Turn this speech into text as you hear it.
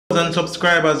And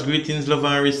subscribers, greetings, love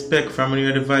and respect from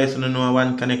your device on the No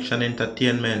One Connection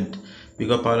Entertainment.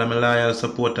 Big up all of my loyal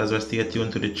supporters who stay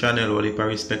tuned to the channel, all the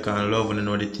respect and love and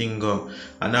know the thing go.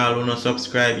 And all who not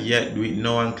subscribe yet, do it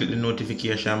now and click the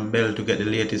notification bell to get the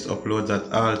latest uploads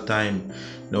at all time.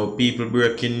 Now people,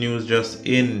 breaking news just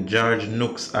in, George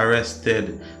NOOKS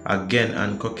arrested again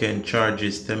on cocaine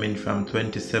charges stemming from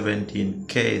 2017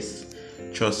 case.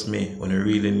 Trust me, when you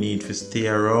really need to stay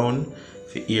around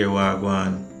for hear what go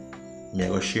on. Me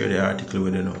go share the article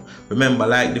with you now. Remember,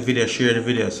 like the video, share the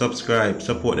video, subscribe,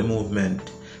 support the movement.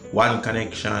 One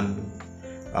connection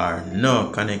or no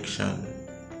connection.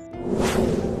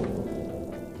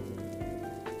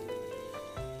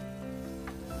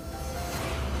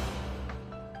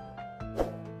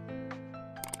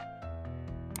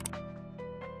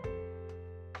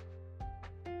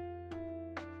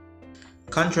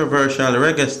 Controversial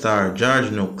reggae star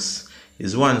George NOOKS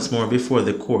is once more before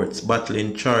the courts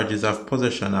battling charges of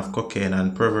possession of cocaine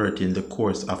and perverting the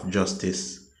course of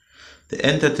justice. The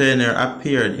entertainer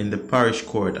appeared in the parish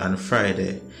court on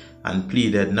Friday and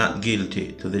pleaded not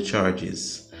guilty to the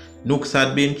charges. NOOKS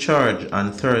had been charged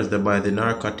on Thursday by the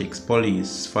Narcotics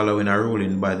Police following a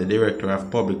ruling by the Director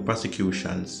of Public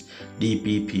Prosecutions,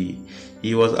 DPP.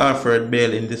 He was offered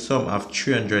bail in the sum of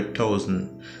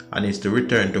 $300,000 and is to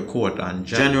return to court on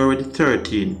January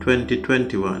 13,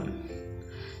 2021.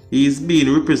 He is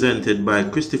being represented by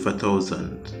Christopher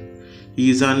Townsend. He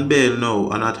is on bail now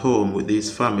and at home with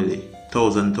his family,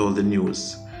 Townsend told the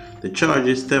news. The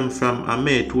charges stem from a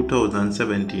May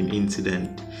 2017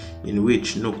 incident in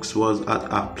which NOOKS was at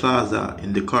a plaza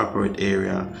in the corporate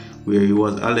area where he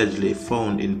was allegedly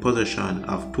found in possession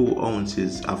of 2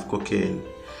 ounces of cocaine.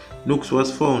 NOOKS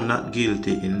was found not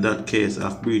guilty in that case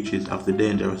of breaches of the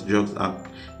Dangerous Drugs Act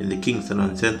in the Kingston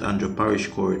and St. Andrew Parish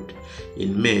Court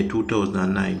in May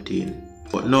 2019.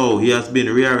 But now he has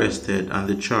been rearrested on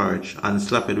the charge and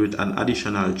slapped with an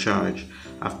additional charge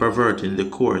of perverting the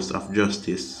course of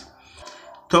justice.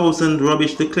 Townsend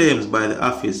rubbished the claims by the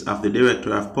Office of the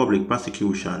Director of Public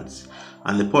Prosecutions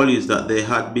and the police that they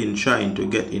had been trying to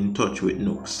get in touch with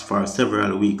NOOKS for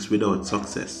several weeks without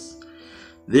success.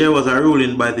 There was a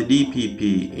ruling by the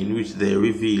DPP in which they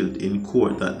revealed in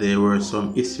court that there were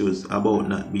some issues about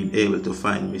not being able to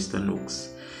find Mr.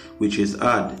 NOOKS, which is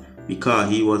odd because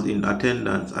he was in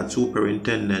attendance at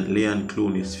Superintendent Leon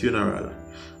Clooney's funeral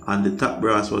and the top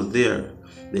brass was there.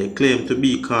 They claim to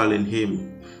be calling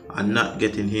him and not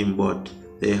getting him, but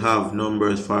they have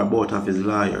numbers for both of his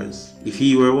lawyers. If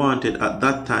he were wanted at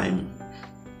that time,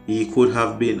 he could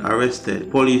have been arrested.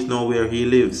 Police know where he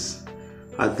lives.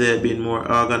 Had they been more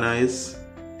organized,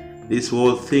 this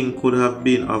whole thing could have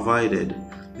been avoided.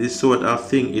 This sort of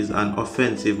thing is an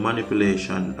offensive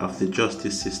manipulation of the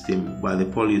justice system by the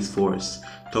police force,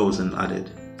 Townsend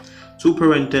added.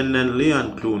 Superintendent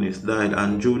Leon Clooney died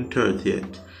on June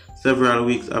 30th, several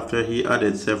weeks after he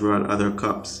added several other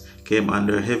cops came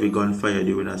under heavy gunfire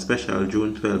during a special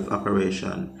June 12th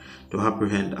operation to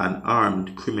apprehend an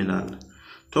armed criminal.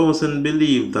 Townsend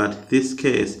believed that this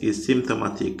case is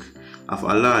symptomatic of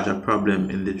a larger problem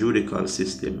in the judicial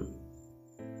system.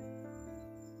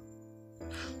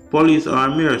 Police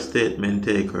are mere statement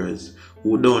takers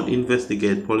who don't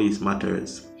investigate police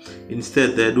matters.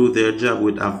 Instead, they do their job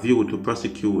with a view to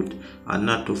prosecute and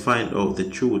not to find out the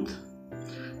truth.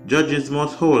 Judges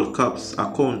must hold cops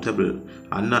accountable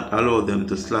and not allow them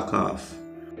to slack off.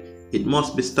 It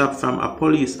must be stopped from a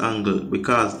police angle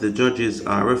because the judges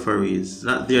are referees,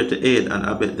 not there to aid and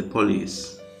abet the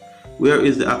police. Where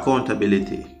is the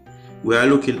accountability? We are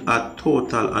looking at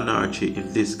total anarchy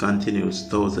if this continues,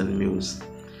 Townsend mused.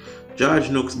 George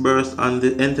NOOKS burst on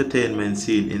the entertainment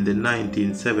scene in the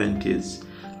 1970s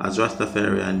as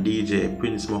Rastafarian DJ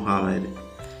Prince Muhammad.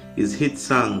 His hit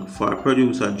song for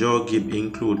producer Joe Gibb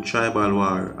include Tribal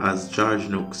War as George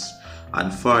NOOKS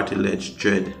and Fartilege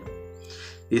Dread.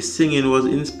 His singing was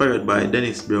inspired by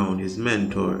Dennis Brown, his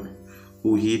mentor,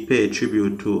 who he paid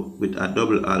tribute to with a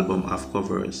double album of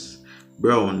covers.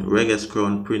 Brown, Reggae's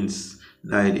crown prince,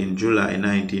 died in July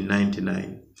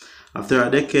 1999. After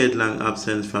a decade-long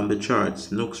absence from the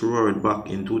charts, NOOKS roared back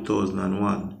in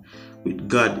 2001 with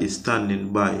God Is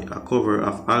Standing By, a cover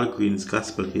of Al Green's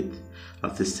gospel hit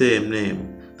of the same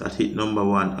name that hit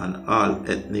 #1 on all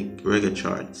ethnic reggae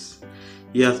charts.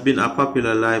 He has been a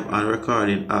popular live and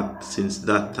recording act since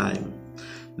that time.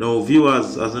 Now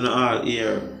viewers, as you all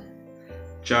hear,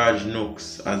 George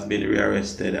NOOKS has been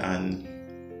rearrested and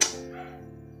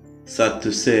sad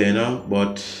to say,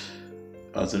 but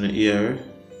as you hear,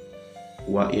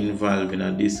 what involved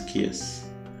in this case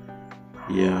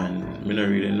Yeah, and I don't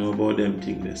really know about them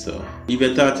things. So leave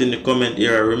your thoughts in the comment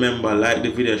area. Remember, like the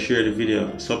video, share the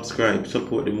video, subscribe,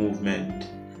 support the movement.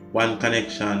 One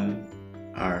connection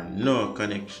or no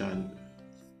connection.